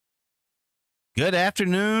Good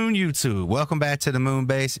afternoon, YouTube. Welcome back to the Moon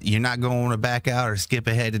Base. You're not going to want to back out or skip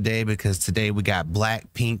ahead today because today we got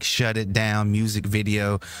Blackpink Shut It Down music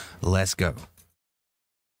video. Let's go.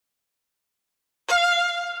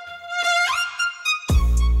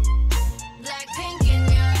 Blackpink in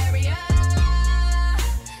your area.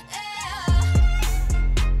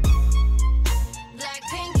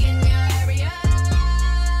 Blackpink in your area.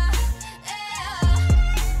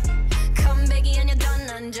 Come back and you're done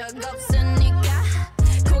한 적 없으니까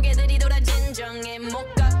고개들이 돌아 진정에 못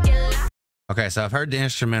걷길라. Okay, so I've heard the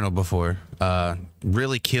instrumental before.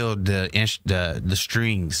 Really killed the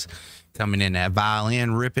strings coming in. That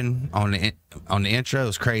violin ripping on the intro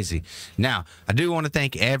is crazy. Now, I do want to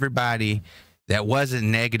thank everybody that wasn't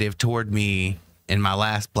negative toward me in my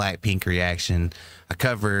last Blackpink reaction. I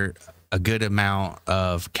covered a good amount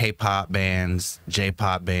of K-pop bands,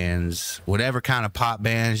 J-pop bands, whatever kind of pop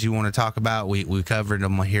bands you want to talk about. We covered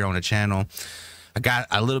them here on the channel. I got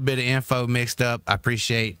a little bit of info mixed up. I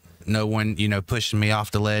appreciate no one, pushing me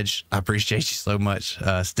off the ledge. I appreciate you so much.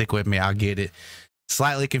 Stick with me. I'll get it.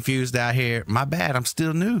 Slightly confused out here. My bad. I'm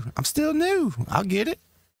still new. I'll get it.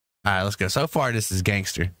 All right, let's go. So far, this is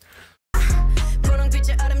gangster.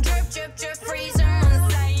 분홍빛의 얼음 drip drip drip freezer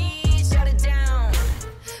on side shut it down.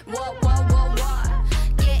 Whoa whoa whoa whoa.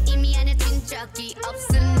 Yeah 이미 안에 뛴 적이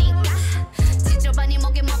없으니까 지저분이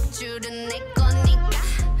목에 먹줄은 내 거니까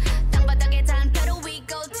땅바닥에 단패로 we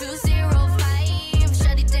go 205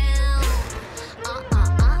 shut it down.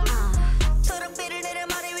 초록빛을 내려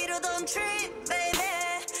머리 위로 don't trip baby.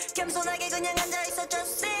 겸손하게 그냥 앉아 있어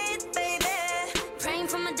just sit baby. Praying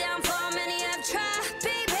for my downfall many have tried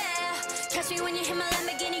baby. Catch me when you hit my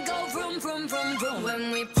Lamborghini go vroom vroom vroom vroom.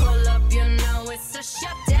 When we pull up you know it's a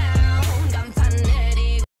shutdown. 간판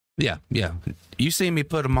내리고. Yeah. You see me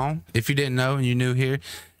put them on. If you didn't know and you're new here,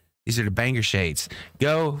 these are the banger shades.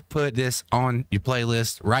 Go put this on your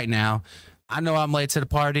playlist right now. I know I'm late to the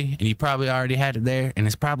party and you probably already had it there and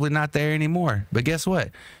it's probably not there anymore. But guess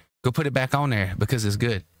what? Go put it back on there because it's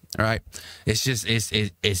good. All right. It's just,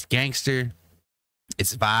 it's gangster.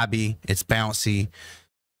 It's vibey. It's bouncy.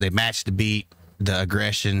 They match the beat, the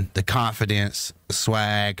aggression, the confidence, the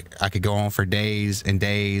swag. I could go on for days and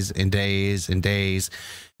days and days and days.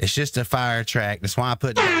 It's just a fire track. That's why I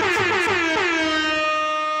put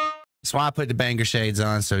the banger shades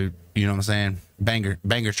on. So you know what I'm saying?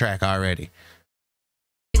 Banger track already.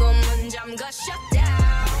 It's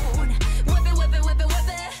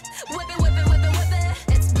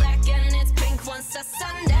black and it's pink once the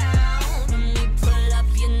sundown. When we pull up,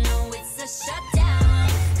 you know it's a shutdown.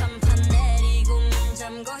 간판 내리고 문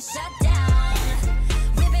잠궈 shutdown.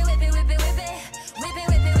 Whip it, whip it, whip it, whip it, whip it,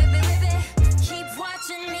 whip it, whip it, whip it. Keep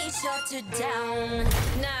watching me shut it down.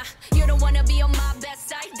 Nah, you don't wanna be on my best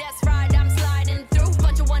side. That's right, I'm sliding through.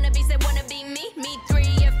 Bunch of wannabes that wanna be me. Me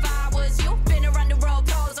three if I was you. Been around the world,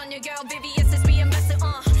 pose on your girl, VVS is reinvested.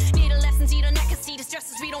 Need a lesson, see the neck, see the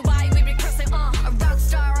stresses we don't buy, we regress it. A rock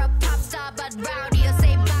star, a pop star, but rowdy. I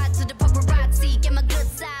say bye to the paparazzi, get my good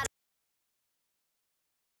side.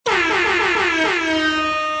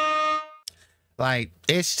 Like,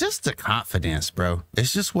 it's just the confidence, bro.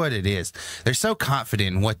 It's just what it is. They're so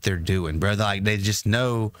confident in what they're doing, bro. Like, they just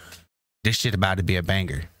know this shit about to be a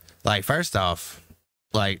banger. Like, first off,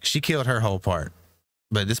 like, she killed her whole part.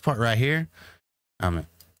 But this part right here, I'm it.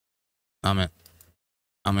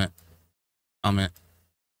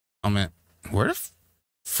 Where the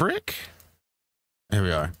frick? Here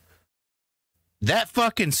we are. That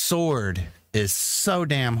fucking sword is so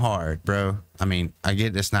damn hard, bro. I mean, I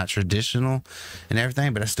get it's not traditional and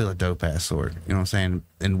everything, but that's still a dope ass sword. You know what I'm saying?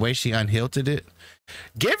 And the way she unhilted it.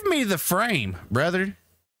 Give me the frame, brother.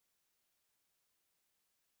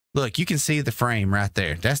 Look, you can see the frame right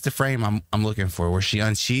there. That's the frame I'm looking for. Where she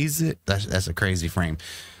unsheathes it. That's a crazy frame.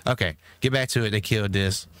 Okay, get back to it. They killed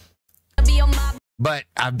this. But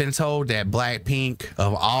I've been told that Blackpink,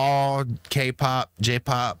 of all K-pop,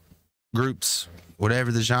 J-pop groups,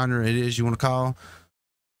 whatever the genre it is you want to call,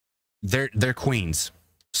 they're queens.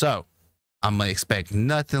 So I'm gonna expect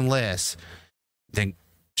nothing less than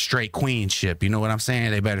straight queenship. You know what I'm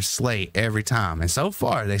saying? They better slay every time. And so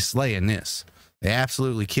far, they slaying this. They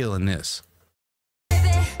absolutely killing this.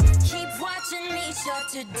 Keep watching me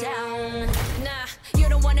shut it down. Nah, you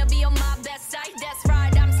don't wanna be on my best side. That's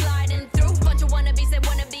right, I'm sliding through. Bunch of wannabes that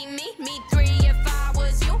wanna be me. Me three if I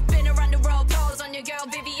was you. Been around the world, pose on your girl,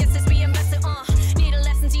 VVS is reinvested. Need a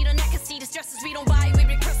lesson, see the neck, see the stresses we don't buy, we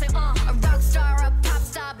regress it. A rock star, a pop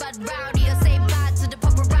star, but rowdy. I say bye to the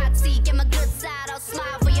paparazzi, get my good side, I'll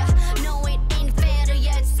smile for ya. No, it ain't fair to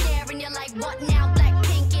ya, it's scaring you like what now?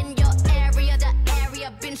 Blackpink in your area, the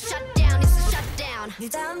area been shut down, it's a shutdown. 네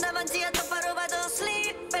다음 답안지야 똑바로 봐도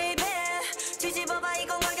sleep baby 뒤집어봐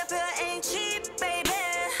이건 가격표야 ain't cheap baby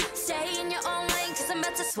Stay in your own lane cause I'm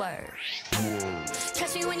about to swerve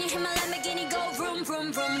Catch me when you hit my Lamborghini go vroom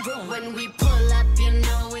vroom vroom vroom When we pull up you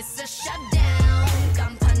know it's a shutdown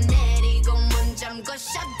간판 내리고 문 잠궈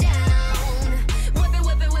shutdown Whip it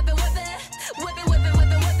whip it whip it whip it Whip it whip it whip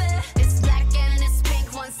it whip it It's black and it's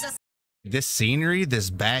pink once the This scenery, this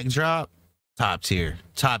backdrop, top tier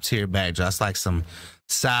backdrop. It's like some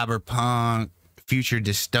cyberpunk, future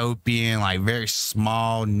dystopian, like very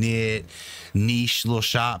small knit, niche little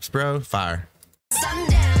shops, bro. Fire.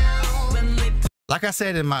 Like I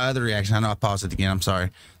said in my other reaction, I know I paused it again. I'm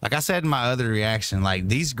sorry. Like I said in my other reaction, like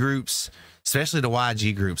these groups, especially the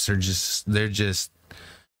YG groups, they're just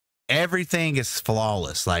everything is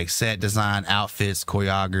flawless. Like set design, outfits,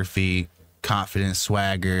 choreography, confidence,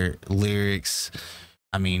 swagger, lyrics.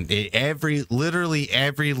 I mean, literally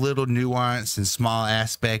every little nuance and small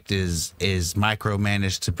aspect is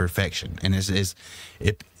micromanaged to perfection, and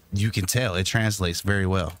you can tell it translates very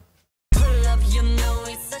well. Pull up, you know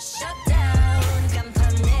it's a shutdown.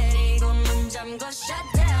 간판 내리고 문 잠궈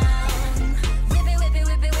shutdown. Whip it, whip it,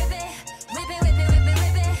 whip it, whip it, whip it, whip it, whip it,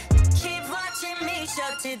 whip it. Keep watching me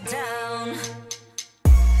shut it down.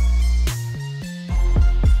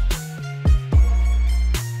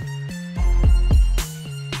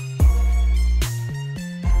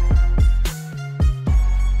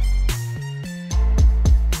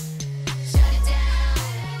 Shut it down.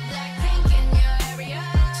 Blackpink in your area.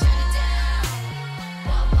 Shut it down.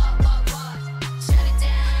 What? Shut it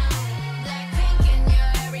down. Blackpink in your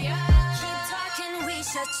area. Keep talking, we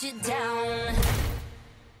shut you down.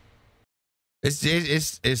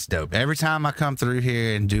 It's dope. Every time I come through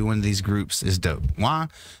here and do one of these groups, it's dope. Why?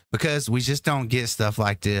 Because we just don't get stuff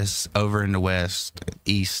like this over in the West,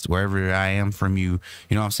 East, wherever I am from you.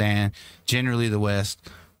 You know what I'm saying? Generally the West.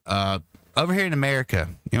 Over here in America,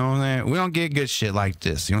 you know what I'm saying? We don't get good shit like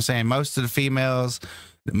this. You know what I'm saying? Most of the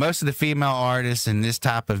female artists in this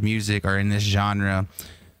type of music or in this genre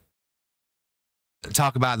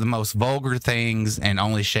talk about the most vulgar things and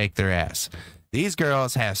only shake their ass. These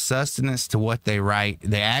girls have sustenance to what they write.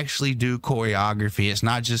 They actually do choreography. It's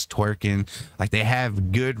not just twerking. Like they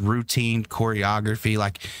have good routine choreography.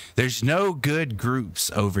 Like there's no good groups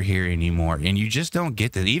over here anymore. And you just don't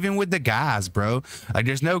get that. Even with the guys, bro. Like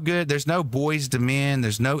there's no Boys to Men.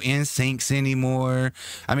 There's no NSYNCs anymore.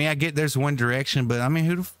 I mean, I get there's One Direction, but I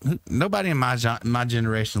mean, nobody in my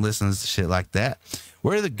generation listens to shit like that.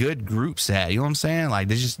 Where are the good groups at? You know what I'm saying? Like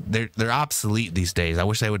they're obsolete these days. I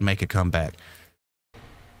wish they would make a comeback.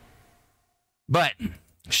 But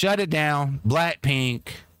shut it down, Blackpink.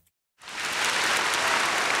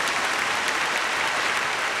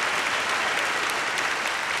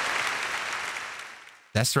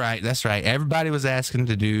 That's right. That's right. Everybody was asking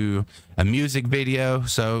to do a music video.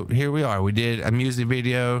 So here we are. We did a music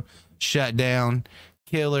video, shut down,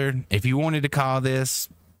 killer. If you wanted to call this,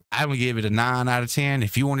 I would give it a 9 out of 10.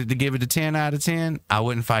 If you wanted to give it a 10 out of 10, I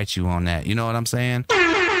wouldn't fight you on that. You know what I'm saying?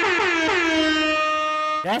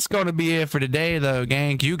 That's going to be it for today, though,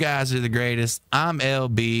 gang. You guys are the greatest. I'm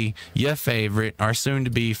LB, your favorite, or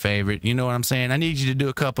soon-to-be favorite. You know what I'm saying? I need you to do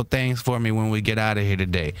a couple things for me when we get out of here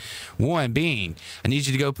today. One being, I need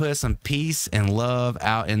you to go put some peace and love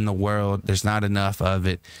out in the world. There's not enough of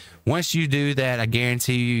it. Once you do that, I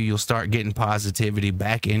guarantee you'll start getting positivity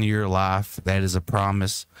back into your life. That is a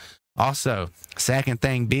promise. Also, second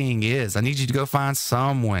thing being is, I need you to go find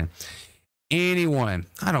someone, anyone,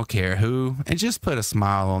 I don't care who, and just put a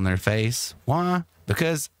smile on their face. Why?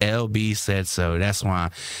 Because LB said so. That's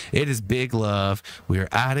why. It is big love. We are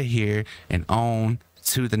out of here and on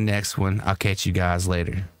to the next one. I'll catch you guys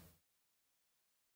later.